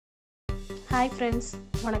Hi friends,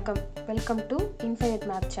 வணக்கம். Welcome to Infinite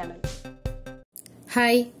Math Channel.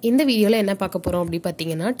 Hi, இந்த வீடியோல என்ன பார்க்க போறோம் அப்படி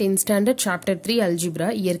பாத்தீங்கன்னா 10th standard chapter 3 Algebra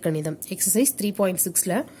இயற்கணிதம் exercise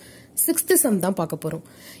 3.6ல 6th sum தான் பார்க்க போறோம்.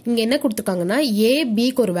 இங்க என்ன கொடுத்திருக்காங்கன்னா a b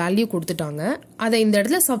க்கு ஒரு வேல்யூ கொடுத்துட்டாங்க. அதை இந்த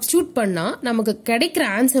இடத்துல சப்ஸ்டிட்யூட் பண்ணா நமக்கு கிடைக்கிற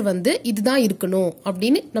ஆன்சர் வந்து இதுதான் இருக்கணும்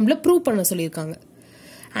அப்படினு நம்மள ப்ரூவ் பண்ண சொல்லிருக்காங்க.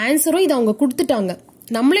 ஆன்சரும் இது அவங்க கொடுத்துட்டாங்க.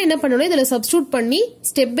 நம்மள என்ன பண்ணனும் இதல சப்ஸ்டிட்யூட் பண்ணி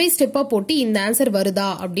ஸ்டெப் பை ஸ்டெப்பா போட்டு இந்த ஆன்சர் வருதா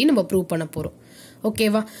அப்படி நம்ம ப்ரூவ் பண்ண போறோம்.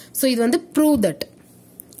 ஓகேவா? சோ இது வந்து ப்ரூவ் தட்.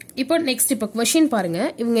 இப்போ நெக்ஸ்ட் இப்போ क्वेश्चन பாருங்க.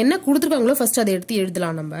 இவங்க என்ன கொடுத்திருக்காங்களோ ஃபர்ஸ்ட் அதை எடுத்து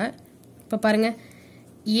எழுதலாம் நம்ம. இப்ப பாருங்க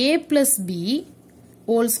a + b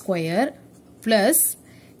whole square plus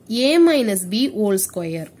a minus b whole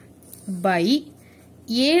square by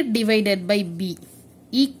a divided by b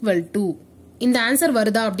equal to இந்த ஆன்சர்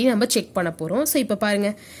வருதா அப்படி நம்ம செக் பண்ண போறோம். சோ இப்ப பாருங்க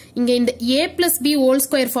இங்க இந்த a plus b whole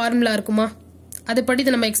square formula இருக்குமா? அதுபடி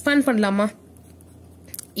இத நம்ம எக்ஸ்பாண்ட் பண்ணலாமா?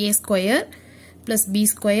 a square plus b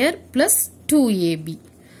square plus 2ab.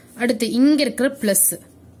 அடுத்து இங்க இருக்கிற பிளஸ்.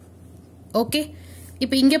 ஓகே?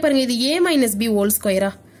 இப்போ இங்க பாருங்க இது a minus b whole square.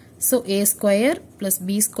 So a square plus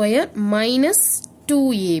b square minus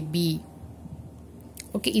 2ab.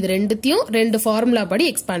 Okay, இது ரெண்டுத்தையும் ரெண்டு ஃபார்முலா படி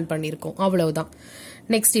எக்ஸ்பாண்ட் பண்ணிருக்கோம். அவ்வளவுதான்.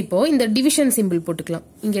 நெக்ஸ்ட் இப்போ இந்த டிவிஷன் சிம்பிள் போட்டுக்கலாம்.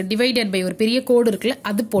 இங்க டிவைடட் பை ஒரு பெரிய கோடு இருக்குல்ல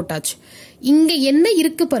அது போட்டாச்சு. இங்க என்ன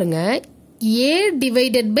இருக்கு பாருங்க a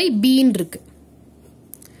டிவைடட் பை b ன்னு இருக்கு.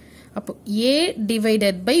 அப்போ a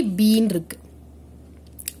டிவைடட் பை b ன்னு இருக்கு.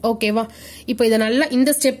 ஓகேவா? இப்போ இத நல்லா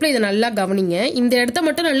இந்த ஸ்டெப்ல இத நல்லா கவனிங்க. இந்த இடத்தை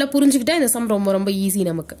மட்டும் நல்லா புரிஞ்சுக்கிட்டா இந்த சம் ரொம்ப ரொம்ப ஈஸி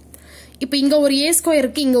நமக்கு. இப்போ இங்க ஒரு a ஸ்கொயர்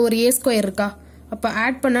இருக்கு, இங்க ஒரு a ஸ்கொயர் இருக்கா? அப்ப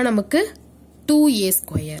ஆட் பண்ணா நமக்கு 2a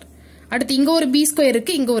ஸ்கொயர். அடுத்து இங்க ஒரு b ஸ்கொயர்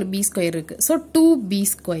இருக்கு, இங்க ஒரு b ஸ்கொயர் இருக்கு. So 2b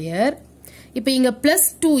square. இப்போ இங்க பிளஸ்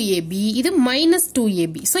 2ab, இது மைனஸ்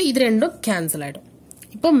 2ab. சோ இது ரெண்டும் கேன்சல் ஆயிடும்.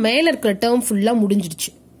 இப்போ மேல இருக்கிற டேர்ம் ஃபுல்லா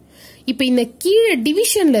முடிஞ்சிடுச்சு. இப்போ இந்த கீழே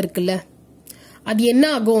டிவிஷன்ல இருக்குல்ல அது என்ன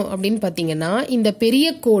ஆகும் அப்படின்னு பாத்தீங்கன்னா இந்த பெரிய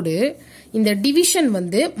கோடு இந்த டிவிஷன்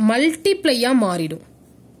வந்து மல்டிப்ளையா மாறிடும்.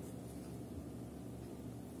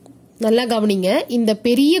 நல்லா கவனிங்க, இந்த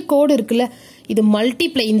பெரிய கோடு இருக்குல்ல இது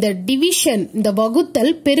மல்டிப்ளை, இந்த டிவிஷன் இந்த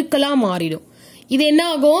வகுத்தல் பெருக்கலா மாறிடும். இது என்ன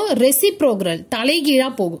ஆகும்? ரெசிப்ரோகல், தலைகீழா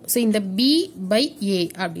போகும். சோ இந்த b by a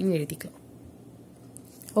அப்படின்னு எழுதிக்கலாம்.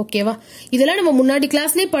 ஓகேவா? இதெல்லாம் நம்ம முன்னாடி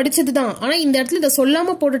கிளாஸ்லயே படிச்சதுதான். ஆனா இந்த இடத்துல இதை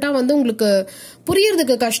சொல்லாம போட்டுட்டா வந்து உங்களுக்கு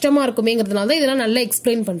புரியறதுக்கு கஷ்டமா இருக்குமேங்கிறதுனால தான் இதெல்லாம் நல்லா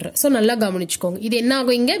எக்ஸ்பிளைன் பண்றேன். சோ நல்லா கவனிச்சுக்கோங்க. இது என்ன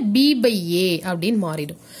ஆகும்? இங்க b by a அப்படின்னு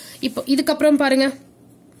மாறிடும். இப்போ இதுக்கப்புறம் பாருங்க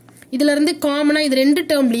இதுல இருந்து காமனா இது ரெண்டு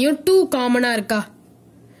டேர்ம்லயும் 2 காமனா இருக்கா?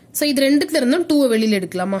 சோ இது ரெண்டுத்துல இருந்தும் 2 வெளியில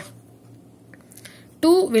எடுக்கலாமா?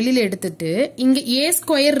 2 வெளியில எடுத்துட்டு இங்க a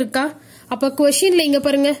ஸ்கொயர் இருக்கா? அப்ப क्वेश्चनல இங்க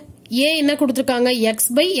பாருங்க a என்ன கொடுத்திருக்காங்க? x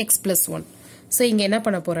by x plus 1. So இங்க என்ன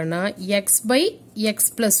பண்ண போறேன்னா x by x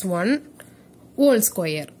plus 1 whole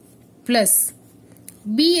square plus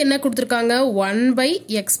b என்ன கொடுத்திருக்காங்க? 1 by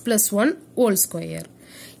x plus 1 whole square.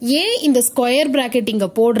 ஏன் இந்த ஸ்கொயர் பிராக்கெட் இங்க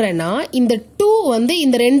போடுறேன்னா இந்த 2 வந்து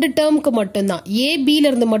இந்த ரெண்டு டேர்முக்கு மட்டும்தான், a b ல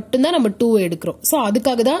இருந்து மட்டும்தான் நம்ம 2 எடுக்கிறோம். சோ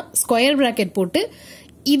அதுக்காக தான் ஸ்கொயர் பிராக்கெட் போட்டு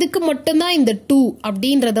இதுக்கு மட்டும்தான் இந்த 2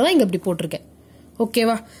 அப்படின்றதான் இங்க இப்படி போட்டிருக்கேன்.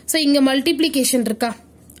 ஓகேவா? சோ இங்க மல்டிப்ளிகேஷன் இருக்கா?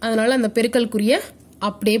 அதனால அந்த பெருக்கல்குரிய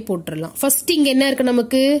அப்படியே போட்டுடலாம். ஃபர்ஸ்ட் இங்க என்ன இருக்கு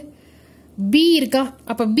நமக்கு? b இருக்கா?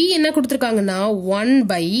 அப்ப b என்ன கொடுத்திருக்காங்கன்னா 1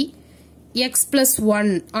 by x plus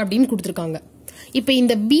 1 அப்படின்னு கொடுத்திருக்காங்க. இப்ப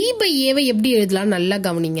இந்த b by a வை எப்படி எழுதலாம் நல்லா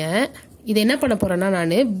கவனிங்க. இது என்ன பண்ண போறேன்னா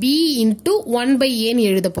நானு b into 1 by a ன்னு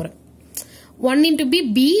எழுத போறேன். 1 into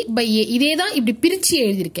b by a இதே தான் இப்படி பிரிச்சு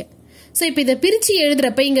எழுதியிருக்கேன். சோ இப்ப இதை பிரிச்சு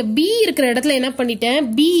எழுதுறப்ப இங்க b இருக்கிற இடத்துல என்ன பண்ணிட்டேன்?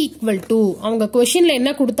 b equal to அவங்க क्वेश्चनல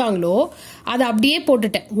என்ன கொடுத்தாங்களோ அதை அப்படியே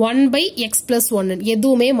போட்டுட்டேன். 1 by x plus 1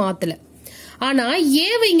 எதுவுமே மாத்தல. ஆனா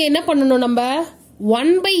a வை இங்க என்ன பண்ணணும்? நம்ம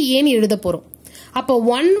 1 by a ன்னு எழுத போறோம். அப்ப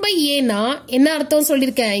 1 by a னா என்ன அர்த்தம்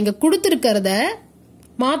சொல்லிருக்கேன்? இங்க கொடுத்திருக்கிறத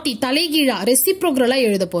மாத்தி தலைகீழா ரெசிப்ரோகலா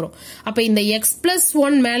எழுத போறோம். அப்ப இந்த x plus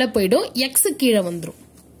 1 மேல போயிடும், x கீழே வந்துரும்.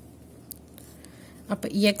 அப்ப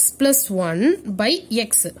x plus 1 by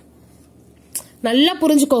x. நல்லா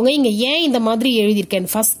புரிஞ்சுக்கோங்க இங்க ஏன் இந்த மாதிரி எழுதியிருக்கேன்.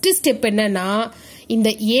 ஃபர்ஸ்ட் ஸ்டெப் என்னன்னா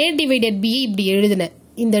இந்த a divided b இப்படி எழுதினேன்.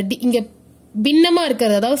 இந்த இங்க பின்னமா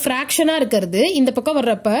இருக்கிறது அதாவது ஃபிராக்ஷனா இருக்கிறது இந்த பக்கம்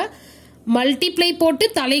வர்றப்ப மல்டிப்ளை போட்டு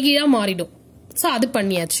தலைகீழா மாறிடும். சோ அது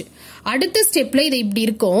பண்ணியாச்சு. அடுத்த ஸ்டெப்ல இது இப்படி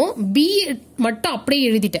இருக்கும். b மட்டும் அப்படியே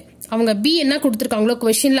எழுதிட்டேன். அவங்க b என்ன கொடுத்திருக்காங்களோ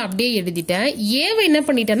क्वेश्चनல அப்படியே எழுதிட்டேன். a வை என்ன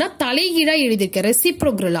பண்ணிட்டேன்னா தலைகீழா எழுதிருக்கேன்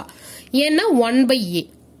ரெசிப்ரோகலா. ஏன்னா 1 by a.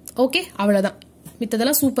 ஓகே, அவ்வளவுதான்.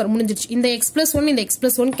 மித்ததெல்லாம் சூப்பர் முடிஞ்சிருச்சு. இந்த x plus 1 இந்த x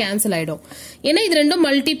plus 1 கேன்சல் ஆயிடும். ஏன்னா இது ரெண்டும்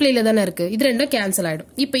மல்டிப்ளைல தானே இருக்கு. இது ரெண்டும் கேன்சல்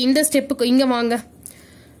ஆயிடும். இப்ப இந்த ஸ்டெப்புக்கு இங்க வாங்க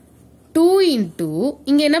 2 into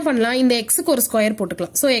இங்க என்ன பண்ணலாம்? இந்த xக்கு ஒரு ஸ்கொயர்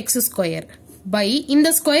போட்டுக்கலாம். சோ x ஸ்கொயர் by இந்த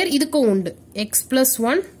ஸ்கொயர் இதுக்கும் உண்டு x plus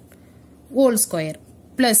 1 whole square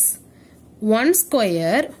plus 1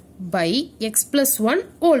 square by x plus 1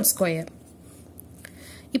 whole square.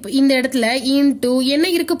 இப்போ இந்த இடத்துல into என்ன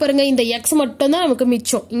இருக்கு பாருங்க, இந்த x மட்டும் தான் நமக்கு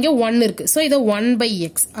மிச்சம், இங்க 1 இருக்கு. சோ இத 1 by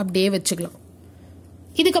x அப்படியே வச்சுக்கலாம்.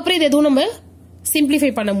 இதுக்கு அப்புறம் இது எதுவும் நம்ம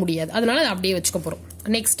சிம்பிளிஃபை பண்ண முடியாது, அதனால அதை அப்படியே வச்சுக்க போறோம்.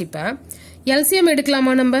 நெக்ஸ்ட் இப்ப LCM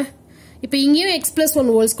எடுக்கலாமா நம்ம? இப்போ இங்கேயும் x plus 1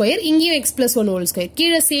 whole square, இங்கேயும் x plus 1 whole square.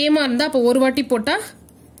 கீழே சேமா இருந்தா அப்ப ஒரு வாட்டி போட்டா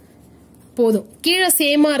போதும். கீழே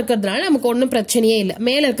சேமா இருக்கிறதுனால நமக்கு ஒன்றும் பிரச்சனையே இல்லை.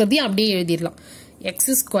 மேல இருக்கிறதையும் அப்படியே எழுதிடலாம். x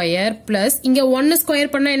ஸ்கொயர் பிளஸ் இங்க 1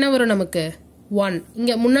 ஸ்கொயர் பண்ணா என்ன வரும் நமக்கு? 1.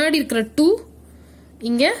 இங்க முன்னாடி இருக்கிற 2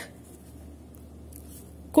 இங்க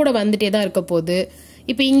கூட வந்துட்டே தான் இருக்க போகுது.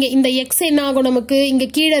 இப்போ இங்க இந்த x என்ன ஆகும் நமக்கு? இங்க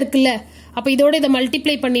கீழே இருக்குல்ல, அப்ப இதோட இதை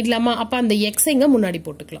மல்டிப்ளை பண்ணிடலாமா? அப்ப அந்த x இங்க முன்னாடி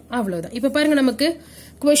போட்டுக்கலாம். அவ்வளவுதான். இப்ப பாருங்க, நமக்கு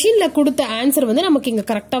क्वेश्चनல கொடுத்த ஆன்சர் வந்து நமக்கு இங்க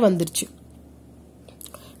கரெக்டா வந்துருச்சு.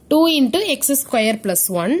 2 into x square plus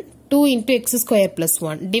 1, 2 into x square plus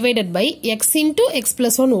 1 divided by x into x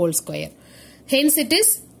plus 1 whole square. Hence it is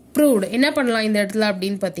proved. என்ன பண்ணலாம் இந்த இடத்துல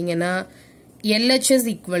அப்படின்னு பாத்தீங்கன்னா, LHS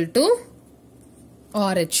equal to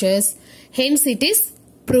RHS. Hence it is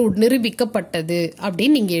proved. நிரூபிக்கப்பட்டது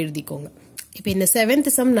அப்படின்னு நீங்க எழுதிக்கோங்க. இப்ப இந்த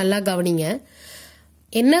 7th sum நல்லா கவனிங்க.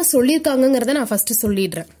 என்ன சொல்லியிருக்காங்கிறத நான் ஃபர்ஸ்ட்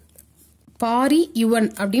சொல்லிடுறேன். பாரி யுவன்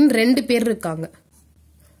அப்படின்னு 2 பேர் இருக்காங்க.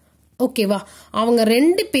 ஓகேவா? அவங்க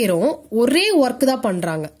 2 பேரும் ஒரே ஒர்க் தான்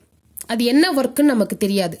பண்றாங்க. அது என்ன ஒர்க்குன்னு நமக்கு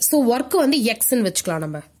தெரியாது. சோ ஒர்க் வந்து எக்ஸ்ன்னு வச்சுக்கலாம்.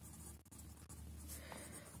 நம்ம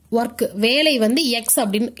ஒர்க் வேலை வந்து எக்ஸ்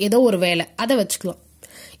அப்படின்னு ஏதோ ஒரு வேலை, அதை வச்சுக்கலாம்.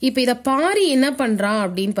 இப்ப இத பாரி என்ன பண்றான்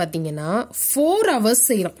அப்படின்னு பாத்தீங்கன்னா 4 hours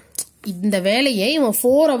செய்யறான். இந்த வேலையை இவன்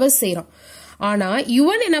 4 hours செய்யறான். ஆனா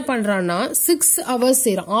இவன் என்ன பண்றான்னா 6 hours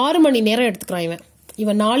செய்யறான். 6 மணி நேரம் எடுத்துக்கிறான்.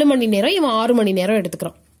 இவன் 4 மணி நேரம், இவன் 6 மணி நேரம்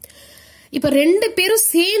எடுத்துக்கிறான். இப்ப 2 பேரும்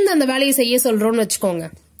சேர்ந்து அந்த வேலையை செய்ய சொல்றோம்னு வச்சுக்கோங்க.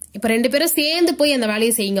 இப்ப 2 பேரும் சேர்ந்து போய் அந்த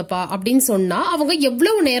வேலையை செய்யுங்கப்பா அப்படின்னு சொன்னா அவங்க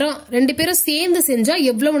எவ்வளவு நேரம், 2 பேரும் சேர்ந்து செஞ்சா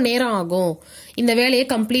எவ்வளவு நேரம் ஆகும் இந்த வேலையை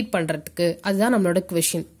கம்ப்ளீட் பண்றதுக்கு? அதுதான் நம்மளோட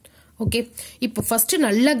क्वेश्चन. ஓகே, இப்போ ஃபர்ஸ்ட்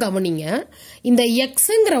நல்லா கவனிங்க. இந்த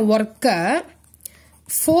எக்ஸ்ங்கிற ஒர்க்க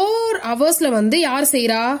 4 hours வந்து யார்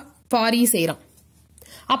செய்யறா? பாரி செய்யறான்.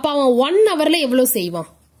 அப்ப அவன் 1 hourல எவ்வளவு செய்வான்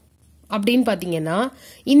அப்படின்னு பாத்தீங்கன்னா,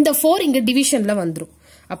 இந்த 4 இங்க டிவிஷன்ல வந்துரும்.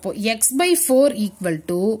 அப்போ x by 4 equal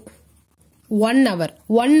to 1 hour.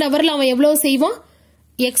 1 hourல அவன் எவ்வளவு செய்வான்?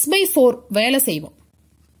 x by 4 வேலை செய்வான்.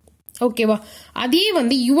 ஓகேவா? அதே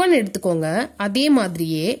வந்து யுவன் எடுத்துக்கோங்க. அதே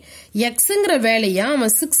மாதிரியே எக்ஸ்ங்கிற வேலையா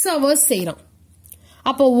அவன் 6 hours செய்யறான்.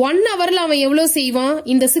 அப்போ 1 hourல அவன் எவ்வளவு செய்வான்?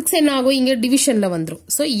 இந்த 6 என்ன ஆகும்? இங்க டிவிஷன்ல வந்துரும்.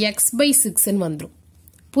 சோ x by 6 வந்துரும்.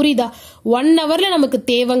 புரியுதா? 1 hourல நமக்கு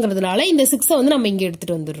தேவைங்கிறதுனால இந்த 6 வந்து நம்ம இங்க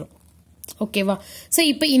எடுத்துட்டு வந்துடுறோம். ஓகேவா? சோ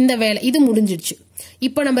இப்ப இந்த வேலை இது முடிஞ்சிருச்சு.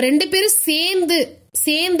 இப்ப நம்ம 2 பேரும்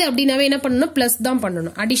சேர்ந்து அப்படின்னாவே என்ன பண்ணணும்? பிளஸ் தான்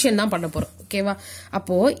பண்ணணும், அடிஷன் தான் பண்ண போறோம். ஓகேவா?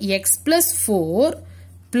 அப்போ x plus 4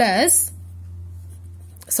 plus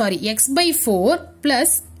x by 4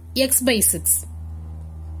 plus x by 6.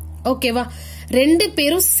 ஓகேவா? 2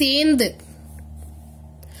 பேரும் சேர்ந்து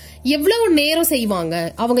எவ்வளவு நேரம் செய்வாங்க?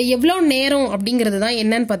 அவங்க எவ்வளவு நேரம் அப்படிங்கறது தான்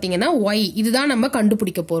என்னன்னு பாத்தீங்கன்னா y. இதுதான் நம்ம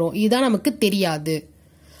கண்டுபிடிக்க போறோம். இதுதான் நமக்கு தெரியாது.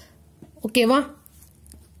 ஓகேவா?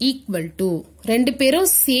 ஈக்குவல் டு 2 பேரும்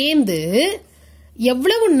சேர்ந்து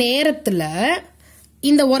எவ்வளவு நேரத்துல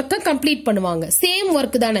இந்த ஒர்க்கை கம்ப்ளீட் பண்ணுவாங்க? சேம்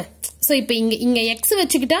ஒர்க் தானே. சோ இப்ப இங்க எக்ஸ்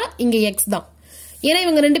வச்சுக்கிட்டா இங்க எக்ஸ் தான். ஏன்னா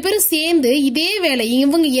இவங்க 2 பேரும் சேர்ந்து இதே வேலை,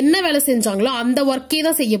 இவங்க என்ன வேலை செஞ்சாங்களோ அந்த ஒர்க்கே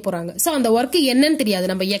தான் செய்ய போறாங்க. சோ அந்த ஒர்க் என்னன்னு தெரியாது,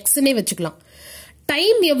 நம்ம எக்ஸ்னே வச்சுக்கலாம்.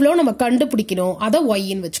 டைம் எவ்வளவு நம்ம கண்டுபிடிக்கணும், அதை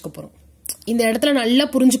ஒய்ன்னு வச்சுக்க போறோம். இந்த இடத்துல நல்லா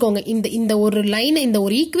புரிஞ்சுக்கோங்க. இந்த ஒரு லைன், இந்த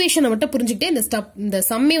ஒரு ஈக்குவேஷனை மட்டும் புரிஞ்சுக்கிட்டே இந்த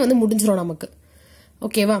சம்மே வந்து முடிஞ்சிடும் நமக்கு.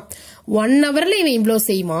 ஓகேவா? 1 hourல இவன் இவ்வளவு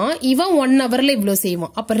செய்வான், இவன் 1 hourல இவ்வளவு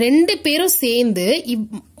செய்வான். அப்ப 2 பேரும் சேர்ந்து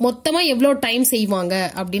மொத்தமா எவ்வளவு டைம் செய்வாங்க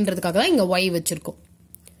அப்படின்றதுக்காக தான் இங்க y வச்சிருக்கோம்.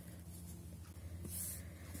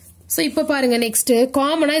 சோ இப்ப பாருங்க, நெக்ஸ்ட்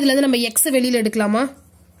காமனா இதுல இருந்து நம்ம x வெளியில எடுக்கலாமா?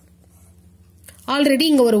 ஆல்ரெடி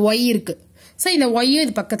இங்க ஒரு y இருக்கு. சோ இந்த y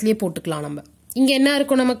இது பக்கத்துலயே போட்டுக்கலாம். நம்ம இங்க என்ன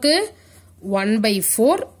இருக்கும் நமக்கு? 1 by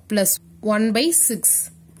 4 plus 1 by 6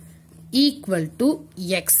 equal to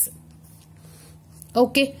x.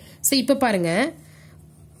 Okay, so இப்ப பாருங்க,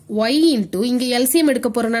 y into இங்க LCM எடுக்க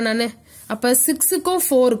போறேன்னா நானு. அப்ப 6க்கும்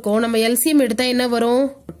 4க்கும் நம்ம LCM எடுத்தா என்ன வரும்?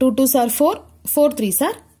 2 2s are 4, 4 3s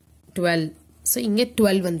are 12. So இங்க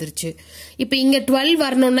 12 வந்துருச்சு. இப்ப இங்க 12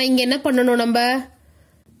 வரணும்னா இங்க என்ன பண்ணணும்? நம்ம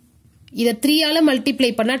இத 3 ஆல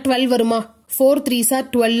மல்டிப்ளை பண்ணா 12 வருமா? 4 3s are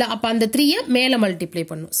 12. அப்ப அந்த 3 மேல மல்டிப்ளை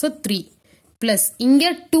பண்ணும். சோ 3 பிளஸ் இங்க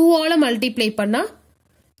 2 ஆல மல்டிப்ளை பண்ணா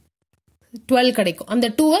 12 கிடைக்கும். அந்த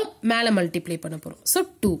 2 மேல மல்டிப்ளை பண்ண போறோம். So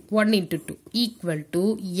 2 1 into 2 equal to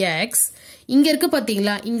x. இங்க இருக்கு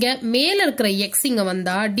பாத்தீங்களா? இங்க மேல இருக்கிற x இங்க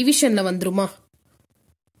வந்தா டிவிஷன்ல வந்துருமா?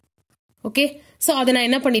 ஓகே, ஸோ அதை நான்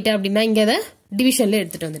என்ன பண்ணிட்டேன் அப்படின்னா இங்கே அதை டிவிஷனில்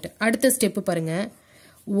எடுத்துகிட்டு வந்துட்டேன். அடுத்த ஸ்டெப்பு பாருங்க,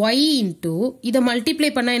 y இன்டூ இதை மல்டிப்ளை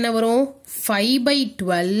பண்ணால் என்ன வரும்,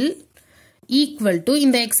 5/12 ஈக்குவல் டு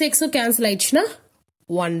இந்த எக்ஸும் கேன்சல் ஆயிடுச்சுன்னா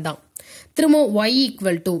 1 தான். திரும்ப y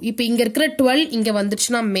ஈக்குவல் டு இப்போ இங்கே இருக்கிற 12 இங்கே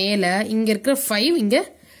வந்துடுச்சுன்னா மேலே, இங்கே இருக்கிற 5 இங்கே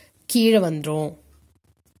கீழே வந்துடும்.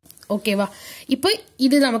 ஓகேவா? இப்போ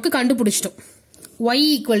இது நமக்கு கண்டுபிடிச்சிட்டோம், y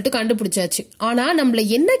ஈக்குவல் டு கண்டுபிடிச்சாச்சு. ஆனால் நம்மள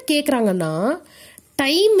என்ன கேட்குறாங்கன்னா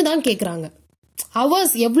டைம் தான் கேட்குறாங்க.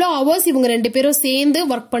 ஹவர்ஸ், எவ்வளோ ஹவர்ஸ் இவங்க ரெண்டு பேரும் சேர்ந்து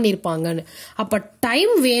ஒர்க் பண்ணியிருப்பாங்கன்னு. அப்போ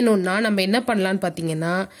டைம் வேணும்னா நம்ம என்ன பண்ணலான்னு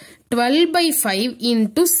பார்த்தீங்கன்னா 12/5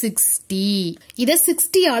 இன்டூ 60 இதை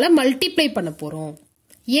 60ஆல மல்டிப்ளை பண்ண போறோம்.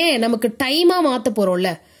 ஏன், நமக்கு டைமா மாத்த போறோம்ல,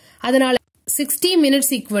 அதனால 60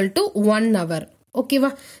 மினிட்ஸ் ஈக்குவல் டு 1 hour. ஓகேவா?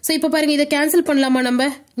 ஸோ இப்போ பாருங்க, இதை கேன்சல் பண்ணலாமா நம்ம?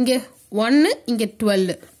 இங்க 1 இங்க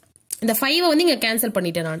 12, இந்த 5 வந்து இங்க கேன்சல்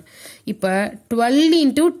பண்ணிட்டேன் நான். இப்போ 12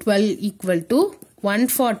 இன்டூ 12 ஈக்குவல் டு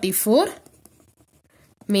 144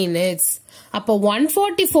 மினிட்ஸ். அப்போ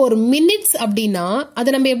 144 மினிட்ஸ் அப்படின்னா அதை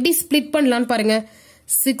நம்ம எப்படி ஸ்பிளிட் பண்ணலாம்னு பாருங்க.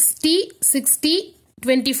 60 60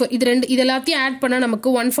 24 இது ரெண்டு, இது எல்லாத்தையும் ஆட் பண்ணா நமக்கு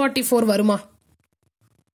 144 வருமா?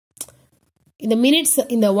 இந்த மினிட்ஸ்,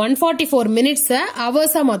 இந்த 144 மினிட்ஸை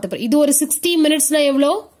ஹவர்ஸா மாத்த. இது ஒரு 60 மினிட்ஸ்னா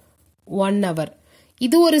எவ்வளோ? 1 hour.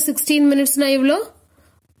 இது ஒரு 16 மினிட்ஸ்னா எவ்வளோ?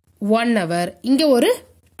 1 hour. இங்க ஒரு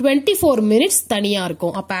 24 மினிட்ஸ் தனியா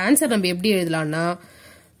இருக்கும். அப்ப ஆன்சர் நம்ம எப்படி எழுதலாம்னா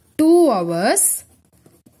 2 hours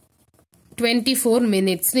 24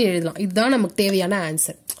 மினிட்ஸ்னு எழுதலாம். இதுதான் நமக்கு தேவையான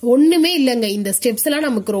ஆன்சர். ஒண்ணுமே இல்லைங்க, இந்த ஸ்டெப்ஸ் எல்லாம்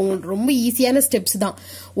நமக்கு ரொம்ப ஈஸியான ஸ்டெப்ஸ் தான்.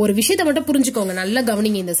 ஒரு விஷயத்தை மட்டும் புரிஞ்சுக்கோங்க, நல்லா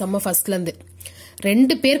கவனிங்க. இந்த சம்ம ஃபர்ஸ்ட்ல இருந்து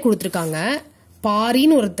 2 பேர் கொடுத்துருக்காங்க.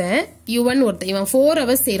 பாரின்னு ஒருத்தன், யுவன் ஒருத்தன். இவன் 4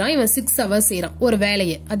 hours செய்யறான், இவன் 6 hours செய்யறான் ஒரு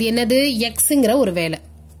வேலையை. அது என்னது? எக்ஸ்ங்கிற ஒரு வேலை.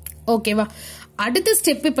 ஓகேவா? அடுத்த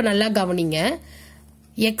ஸ்டெப் இப்ப நல்லா கவனிங்க.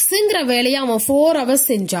 எக்ஸ்ங்கிற வேலையை அவன் 4 hours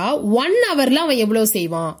செஞ்சா 1 hourல அவன் எவ்வளவு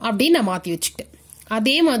செய்வான் அப்படின்னு நான் மாத்தி வச்சுக்கிட்டேன்.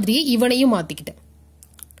 அதே மாதிரி இவனையும் மாத்திக்கிட்டேன்.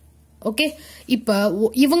 ஓகே, இப்ப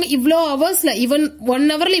இவங்க இவ்வளோ ஹவர்ஸ்ல, இவன் 1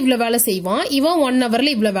 hourல இவ்வளவு வேலை செய்வான், இவன் 1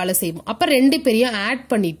 hourல இவ்வளவு வேலை செய்வான். அப்ப 2 பேரையும் ஆட்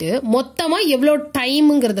பண்ணிட்டு மொத்தமா எவ்வளவு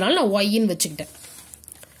டைம்ங்கிறதுனால நான் ஒய்ன்னு வச்சுக்கிட்டேன்.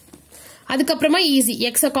 அதுக்கப்புறமா ஈஸி,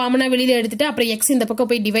 எக்ஸ காமனா வெளியில எடுத்துட்டு அப்புறம் எக்ஸ் இந்த பக்கம்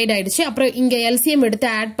போய் டிவைட் ஆயிடுச்சு. அப்புறம் இங்க எல்சிஎம் எடுத்து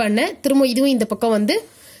ஆட் பண்ண, திரும்ப இதுவும் இந்த பக்கம் வந்து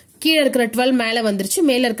கீழே இருக்கிற 12 மேல வந்துருச்சு,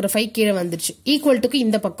 மேல இருக்கிற 5 கீழே வந்துருச்சு. ஈக்குவல் டுக்கு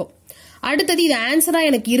இந்த பக்கம். அடுத்தது இது ஆன்சரா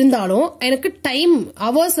எனக்கு இருந்தாலும் எனக்கு டைம்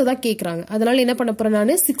ஹவர்ஸ் தான் கேட்கறாங்க. அதனால என்ன பண்ண போறேன்,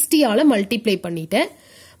 நான் 60ஆல மல்டிப்ளை பண்ணிட்டேன்.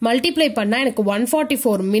 மல்டிப்ளை பண்ணா எனக்கு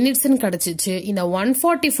 144 மினிட்ஸ்ன்னு கிடைச்சிச்சு. இந்த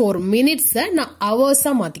 144 மினிட்ஸை நான்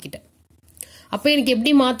ஹவர்ஸா மாத்திக்கிட்டேன். அப்ப எனக்கு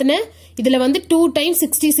எப்படி மாத்தினேன், இதுல வந்து 2 times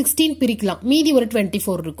 60 16 பிரிக்கலாம், மீதி ஒரு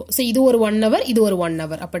 24 இருக்கும். சோ இது ஒரு 1 hour, இது ஒரு 1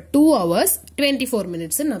 hour. அப்ப 2 hours 24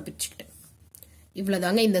 மினிட்ஸ் நான் பிரிச்சுக்கிட்டேன்.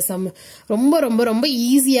 இவ்வளவுதாங்க இந்த சம். ரொம்ப ரொம்ப ரொம்ப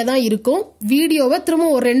ஈஸியா தான் இருக்கும். வீடியோவை திரும்ப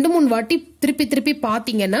ஒரு 2-3 வாட்டி திருப்பி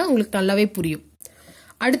பாத்தீங்கன்னா உங்களுக்கு நல்லாவே புரியும்.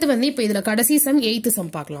 அடுத்து வந்து இப்ப இதுல கடைசி சம் 8th சம்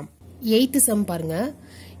பார்க்கலாம். 8th சம் பாருங்க.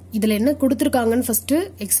 இதுல என்ன கொடுத்திருக்காங்கன்னு ஃபர்ஸ்ட்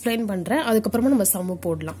எக்ஸ்பிளைன் பண்றேன், அதுக்கப்புறமா நம்ம சம்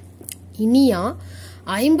போடலாம். இனியா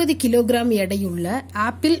 50 கிலோகிராம் எடையுள்ள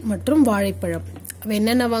ஆப்பிள் மற்றும் வாழைப்பழம். அவ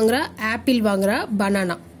என்னென்ன வாங்குறா? ஆப்பிள் வாங்குறா,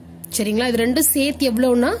 பனானா. சரிங்களா? இது ரெண்டும் சேர்த்து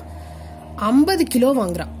எவ்வளவுன்னா 50 கிலோ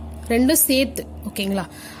வாங்குறா, ரெண்டும் சேர்த்து. ஓகேங்களா?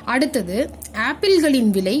 அடுத்தது ஆப்பிள்களின்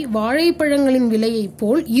விலை வாழைப்பழங்களின் விலையை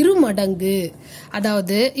போல் 2 மடங்கு.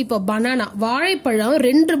 அதாவது இப்போ பனானா, வாழைப்பழம்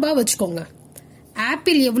 2 ரூபாய் வச்சுக்கோங்க,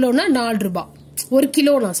 ஆப்பிள் எவ்வளவுனா 4 ரூபாய். 1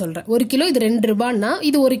 கிலோ நான் சொல்றேன், 1 கிலோ இது 2 ரூபாய்னா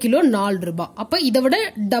இது 1 கிலோ 4 ரூபாய். அப்ப இதை விட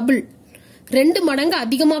டபுள், 2 மடங்கு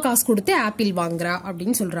அதிகமா காசு கொடுத்து ஆப்பிள் வாங்குறா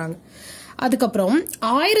அப்படின்னு சொல்றாங்க. அதுக்கப்புறம்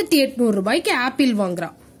 1800 ரூபாய்க்கு ஆப்பிள் வாங்குறா.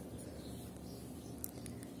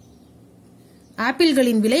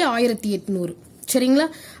 ஆப்பிள்களின் விலை 1800. சரிங்களா?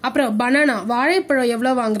 அப்புறம் பனானா, வாழைப்பழம்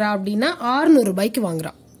எவ்வளவு வாங்குறா அப்படின்னா 600 ரூபாய்க்கு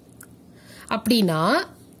வாங்குறா. அப்படின்னா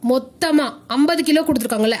மொத்தமா 50 கிலோ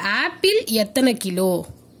கொடுத்துருக்காங்கல்ல, ஆப்பிள் எத்தனை கிலோ,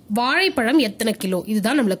 வாழைப்பழம் எத்தனை கிலோ,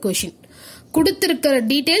 இதுதான் நம்மள கொஸ்டின். கொடுத்திருக்கிற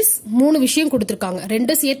டீடைல்ஸ் 3 விஷயம் கொடுத்திருக்காங்க.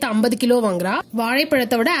 2 சேர்த்து 50 கிலோ வாங்குறா,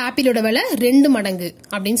 வாழைப்பழத்தை விட ஆப்பிளோட விலை 2 மடங்கு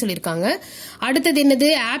அப்படின்னு சொல்லியிருக்காங்க. அடுத்தது என்னது,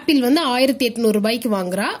 ஆப்பிள் வந்து 1800 ரூபாய்க்கு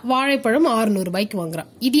வாங்குறா, வாழைப்பழம் 600 ரூபாய்க்கு வாங்குறா.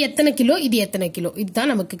 இது எத்தனை கிலோ, இது எத்தனை கிலோ,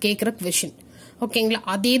 இதுதான் நமக்கு கேட்கிற கொஸ்டின். ஓகேங்களா?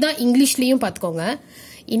 அதே தான் இங்கிலீஷ்லயும் பாத்துக்கோங்க.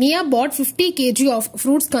 Iniya bought 50 kg of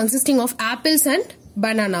fruits consisting of apples and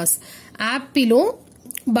bananas. ஆப்பிளும்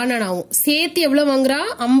பனானாவும் சேர்த்து எவ்வளவு வாங்குறா?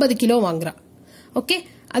 50 கிலோ வாங்குறா. ஓகே,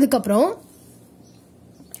 அதுக்கப்புறம்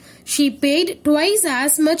she paid twice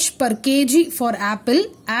as much per kg for apple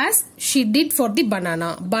as she did for the banana.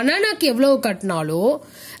 பனானாக்கு எவ்வளவு கட்டினாலோ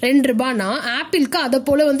 2 ரூபாய்னா ஆப்பிளுக்கு அதை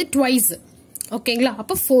போல வந்து twice. ஓகேங்களா?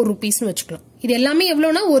 அப்ப 4 rupees வச்சுக்கலாம். இது எல்லாமே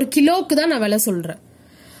எவ்வளவுனா 1 கிலோக்கு தான் நான் விலை சொல்றேன்.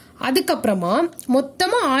 அதுக்கப்புறமா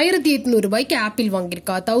மொத்தமா 1800 ரூபாய்க்கு ஆப்பிள்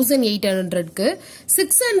வாங்கியிருக்கா, 1800க்கு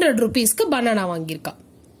 600 rupeesக்கு பனானா வாங்கியிருக்கா.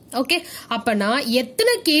 ஓகே, அப்பனா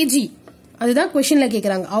எத்தனை கேஜி, அதுதான் क्वेश्चनல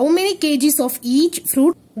கேக்குறாங்க. how many kgs of each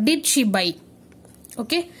fruit did she buy?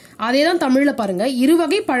 Okay, அதேதான் தமிழ்ல பாருங்க.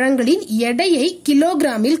 இருவகை பழங்களின் எடையை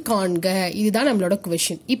கிலோகிராமில் காண்க. இதுதான் நம்மளோட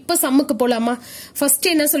क्वेश्चन. இப்ப சம்முக்கு போலாமா? ஃபர்ஸ்ட்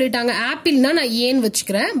என்ன சொல்லிட்டாங்க, ஆப்பிள்னா நான் ஏன்னு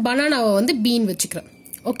வச்சுக்கிறேன், பனானாவை வந்து பீன்னு வச்சுக்கிறேன்.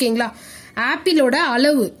 ஓகேங்களா, ஆப்பிளோட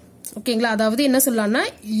அளவு ஓகேங்களா, அதாவது என்ன சொல்லலாம்னா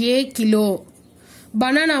ஏ கிலோ,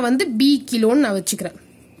 பனானா வந்து பி கிலோன்னு நான் வச்சுக்கிறேன்,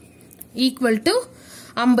 ஈக்குவல் டு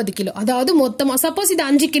 50 கிலோ. அதாவது மொத்தமா சப்போஸ் இது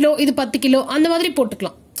 5 கிலோ, இது 10 கிலோ அந்த மாதிரி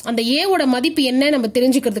போட்டுக்கலாம். அந்த ஏவோட மதிப்பு என்ன நம்ம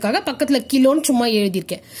தெரிஞ்சுக்கிறதுக்காக பக்கத்துல கிலோன்னு சும்மா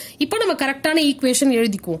எழுதியிருக்கேன். இப்போ நம்ம கரெக்டான equation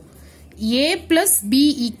எழுதிக்குவோம். A plus B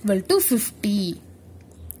equal to 50.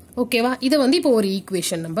 ஓகேவா, இதை வந்து இப்போ ஒரு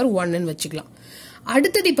ஈக்குவேஷன் நம்பர் 1 வச்சுக்கலாம்.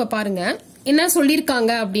 அடுத்தது இப்ப பாருங்க என்ன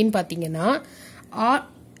சொல்லிருக்காங்க அப்படின்னு பாத்தீங்கன்னா,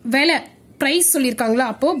 விலை பிரைஸ் சொல்லிருக்காங்களா.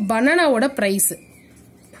 அப்போ பனானாவோட price,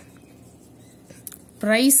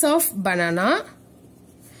 price of banana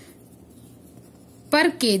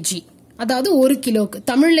per KG, அதாவது 1 கிலோக்கு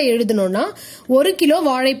தமிழ்ல எழுதணும்னா 1 கிலோ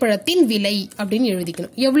வாழைப்பழத்தின் விலை அப்படின்னு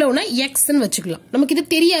எழுதிக்கணும். எவ்வளவுனா எக்ஸ்ன்னு வச்சுக்கலாம், நமக்கு இது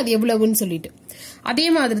தெரியாது எவ்வளவுன்னு சொல்லிட்டு. அதே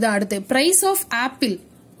மாதிரி தான் அடுத்து price of apple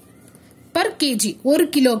per KG, 1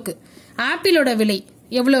 கிலோக்கு ஆப்பிளோட விலை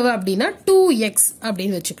எவ்வளவு அப்படின்னா 2x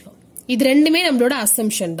அப்படின்னு வச்சுக்கலாம். இது ரெண்டுமே நம்மளோட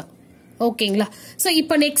அசம்ஷன் தான். ஓகேங்களா, சோ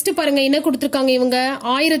இப்ப நெக்ஸ்ட் பாருங்க என்ன கொடுத்திருக்காங்க இவங்க,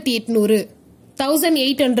 1800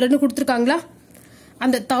 1800 கொடுத்திருக்காங்களா.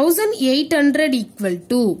 அந்த 1800 ஈக்குவல்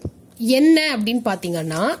டு என்ன அப்படின்னு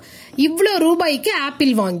பாத்தீங்கன்னா இவ்வளவு ரூபாய்க்கு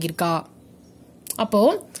ஆப்பிள் வாங்கியிருக்கா. அப்போ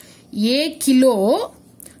ஏ கிலோ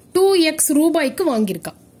 2x ரூபாய்க்கு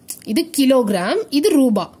வாங்கியிருக்கா. இது கிலோகிராம், இது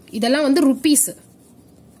ரூபா, இதெல்லாம் வந்து ருபீஸ்.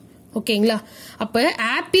 ஓகேங்களா, அப்ப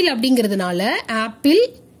ஆப்பிள் அப்படிங்கறதுனால ஆப்பிள்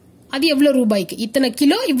அது எவ்வளவு ரூபாய்க்கு, இத்தனை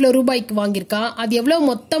கிலோ இவ்வளவு ரூபாய்க்கு வாங்கியிருக்கா. அது எவ்வளவு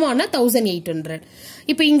மொத்தமான 1800.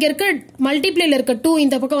 இப்ப இங்க இருக்க மல்டிப்ளேல இருக்க 2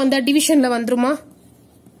 இந்த பக்கம் வந்தா டிவிஷன்ல வந்துருமா.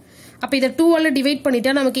 அப்ப இதை 2 ஆல டிவைட்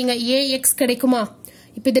பண்ணிட்டா நமக்கு இங்க ax கிடைக்குமா.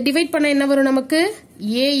 இப்ப இதை டிவைட் பண்ண என்ன வரும் நமக்கு,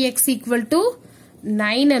 ax ஈக்குவல் டு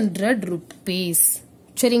 900 rupees.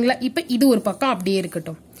 சரிங்களா, இப்ப இது ஒரு பக்கம் அப்படியே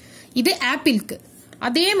இருக்கட்டும். இது ஆப்பிள்க்கு.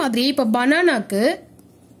 அதே மாதிரி இப்ப பனானாக்கு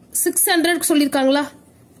 600 சொல்லிருக்காங்களா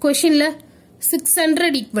क्वेश्चनல,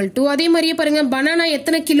 600 ஈக்குவல் டு அதே மாதிரியே பாருங்க பனானா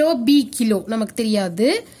எத்தனை கிலோ, பி கிலோ நமக்கு தெரியாது,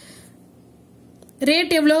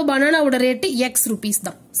 ரேட் எவ்வளவு, பனானாவோட ரேட் x ரூபீஸ்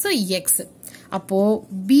தான். சோ x, அப்போ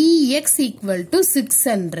bx ஈக்குவல் டு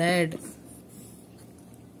 600.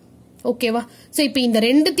 ஓகேவா, சோ இப்போ இந்த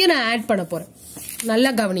ரெண்டுத்தையும் நான் ஆட் பண்ண போறேன்.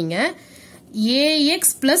 நல்லா கவனிங்க, ax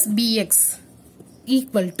plus bx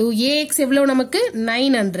equal to ax எவ்வளவு நமக்கு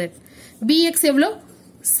 900, bx எவ்வளவு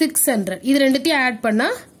 600. இது ரெண்டுத்தையும் ஆட் பண்ணா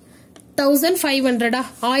 1500,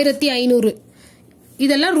 1500.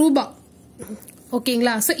 இதெல்லாம் ரூபா.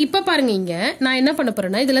 ஓகேங்களா, சோ இப்ப பாருங்க இங்க நான் என்ன பண்ண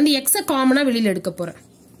போறேன்னா இதுல இருந்து x காமனா வெளியில எடுக்க போறேன்.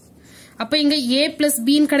 அப்ப இங்க a பிளஸ்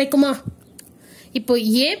b கிடைக்குமா. இப்போ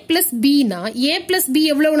a பிளஸ் b னா a பிளஸ் b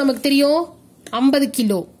எவ்வளவு நமக்கு தெரியும், 50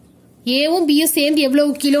 கிலோ. ஏவும் b சேர்ந்து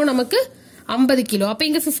எவ்வளவு கிலோ நமக்கு 50 கிலோ. அப்ப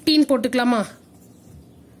இங்க 15 போட்டுக்கலாமா.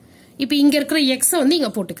 இப்ப இங்க இருக்கிற x வந்து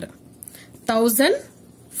இங்க போட்டுக்கிறேன்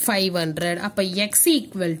 1500. அப்ப x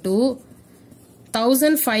ஈக்குவல் டு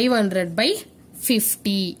 1500 by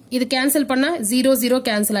 50. இது கேன்சல் பண்ணா 0 0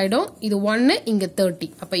 கேன்சல் ஆயிடும். இது 1, இங்க 30.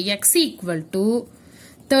 அப்ப x ஈக்குவல் டு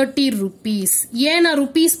 30 rupees. ஏன் நான்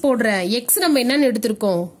ருபீஸ் போடுறேன், x நம்ம என்னன்னு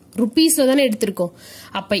எடுத்திருக்கோம், ருபீஸ்ல தானே எடுத்திருக்கோம்.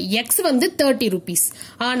 அப்ப x வந்து 30 rupees.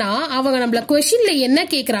 ஆனா அவங்க நம்மள क्वेश्चनல என்ன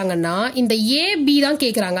கேக்குறாங்கன்னா இந்த a b தான்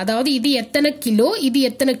கேக்குறாங்க. அதாவது இது எத்தனை கிலோ, இது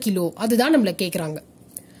எத்தனை கிலோ, அதுதான் நம்மள கேக்குறாங்க.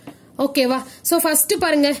 ஓகேவா, சோ ஃபர்ஸ்ட்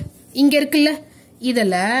பாருங்க இங்க இருக்குல்ல,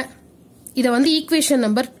 இத வந்து ஈக்குவேஷன்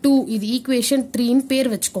நம்பர் 2, இது ஈக்குவேஷன் 3ன்னு பேர்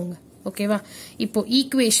வச்சுக்கோங்க. ஓகேவா, இப்போ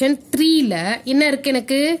ஈக்குவேஷன் 3ல என்ன இருக்கு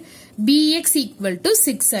எனக்கு, bx ஈக்குவல் டு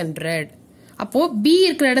 600. அப்போ b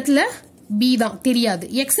இருக்கிற இடத்துல b தான் தெரியாது,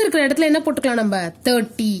 x இருக்கிற இடத்துல என்ன போட்டுக்கலாம் நம்ம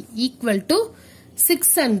 30 ஈக்குவல் டு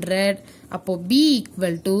 600. அப்போ b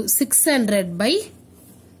ஈக்குவல் டு 600 by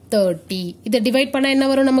 30. இதை டிவைட் பண்ணா என்ன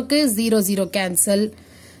வரும் நமக்கு, 0 0 கேன்சல்.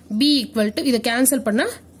 b ஈக்குவல் டு இதை கேன்சல் பண்ணா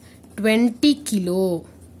 20 கிலோ.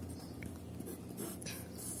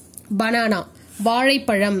 பனானா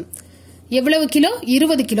வாழைப்பழம் எவ்வளவு கிலோ,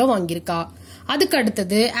 20 கிலோ வாங்கியிருக்கா. அதுக்கு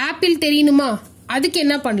அடுத்தது ஆப்பிள் தெரியணுமா, அதுக்கு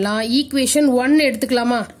என்ன பண்ணலாம், ஈக்குவேஷன் 1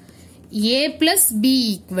 எடுத்துக்கலாமா. a plus b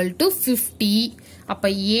equal to 50. அப்ப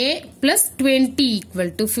a plus 20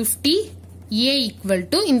 equal to 50. a equal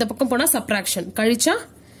to இந்த பக்கம் போனா சப்ட்ராக்ஷன் கழிச்சா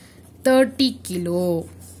 30 கிலோ.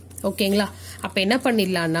 ஓகேங்களா, அப்ப என்ன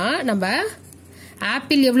பண்ணிடலாம்னா நம்ம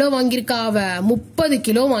ஆப்பிள் எவ்வளவு வாங்கியிருக்கா, அவ 30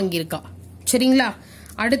 கிலோ வாங்கியிருக்கா. சரிங்களா,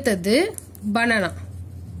 அடுத்தது பனானா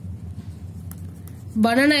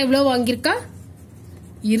பனானா எவ்வளவு வாங்கியிருக்கா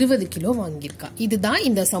 20 கிலோ வாங்கியிருக்கா. இதுதான்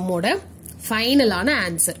இந்த சம்மோட ஃபைனலான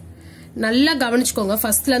ஆன்சர். நல்லா கவனிச்சுக்கோங்க,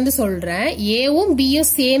 ஃபர்ஸ்ட்ல இருந்து சொல்றேன். ஏவும் பியும்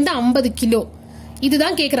சேர்ந்து 50 கிலோ.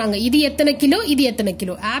 இதுதான் கேக்குறாங்க. இது எத்தனை கிலோ, இது எத்தனை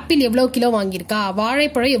கிலோ. ஆப்பிள் எவ்வளவு கிலோ வாங்கியிருக்கா,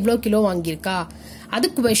 வாழைப்பழம் எவ்வளவு கிலோ வாங்கியிருக்கா, அது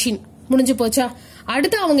கொஸ்டின். முடிஞ்சு போச்சா?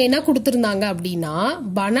 அடுத்து அவங்க என்ன கொடுத்திருந்தாங்க அப்படின்னா,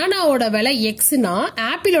 பனானாவோட விலை எக்ஸ்னா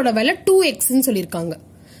ஆப்பிளோட விலை 2x சொல்லியிருக்காங்க.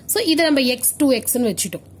 சோ இதை நம்ம எக்ஸ் 2x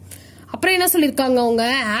வச்சுட்டோம். அப்புறம் என்ன சொல்லிருக்காங்க, அவங்க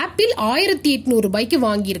ஆப்பிள் 1800 ரூபாய்க்கு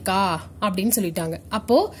வாங்கியிருக்கா அப்படின்னு சொல்லிட்டாங்க.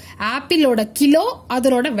 அப்போ ஆப்பிளோட கிலோ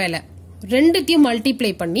அதனோட விலை ரெண்டுத்தையும்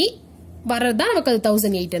மல்டிப்ளை பண்ணி வர்றதுதான் நமக்கு அது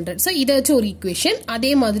 1800. சோ இதை வச்சு ஒரு ஈக்குவேஷன்,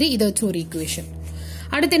 அதே மாதிரி இதை வச்சு ஒரு ஈக்குவேஷன்.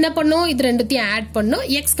 அடுத்து என்ன பண்ணோம், இது ரெண்டுத்தையும் ஆட் பண்ணோம்,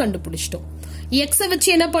 எக்ஸ் கண்டுபிடிச்சிட்டோம். எக்ஸ வச்சு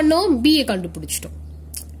என்ன பண்ணோம், பி கண்டுபிடிச்சிட்டோம்.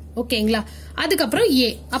 ஓகேங்களா? அதுக்கப்புறம் ஏ.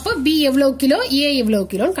 அப்ப பி எவ்வளவு கிலோ, ஏ எவ்வளவு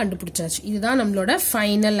கிலோன்னு கண்டுபிடிச்சாச்சு. இதுதான் நம்மளோட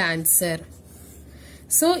ஃபைனல் ஆன்சர்.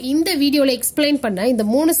 சோ இந்த வீடியோல எக்ஸ்பிளைன் பண்ண இந்த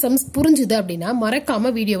 3 சம்ஸ் புரிஞ்சுது அப்படின்னா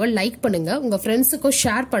மறக்காம வீடியோவை லைக் பண்ணுங்க, உங்க ஃப்ரெண்ட்ஸுக்கும்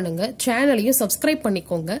ஷேர் பண்ணுங்க, சேனலையும் சப்ஸ்கிரைப்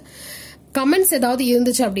பண்ணிக்கோங்க. கமெண்ட்ஸ் ஏதாவது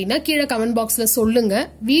இருந்துச்சு அப்படின்னா கீழே கமெண்ட் பாக்ஸ்ல சொல்லுங்க.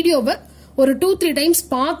 வீடியோவை ஒரு 2-3 டைம்ஸ்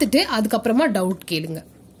பார்த்துட்டு அதுக்கப்புறமா டவுட் கேளுங்க.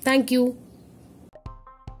 தேங்க்யூ.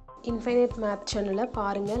 இன்ஃபைனைட் மேத் சேனலை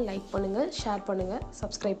பாருங்கள், லைக் பண்ணுங்கள், ஷேர் பண்ணுங்கள்,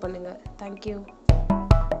 சப்ஸ்கிரைப் பண்ணுங்கள். தேங்க்யூ.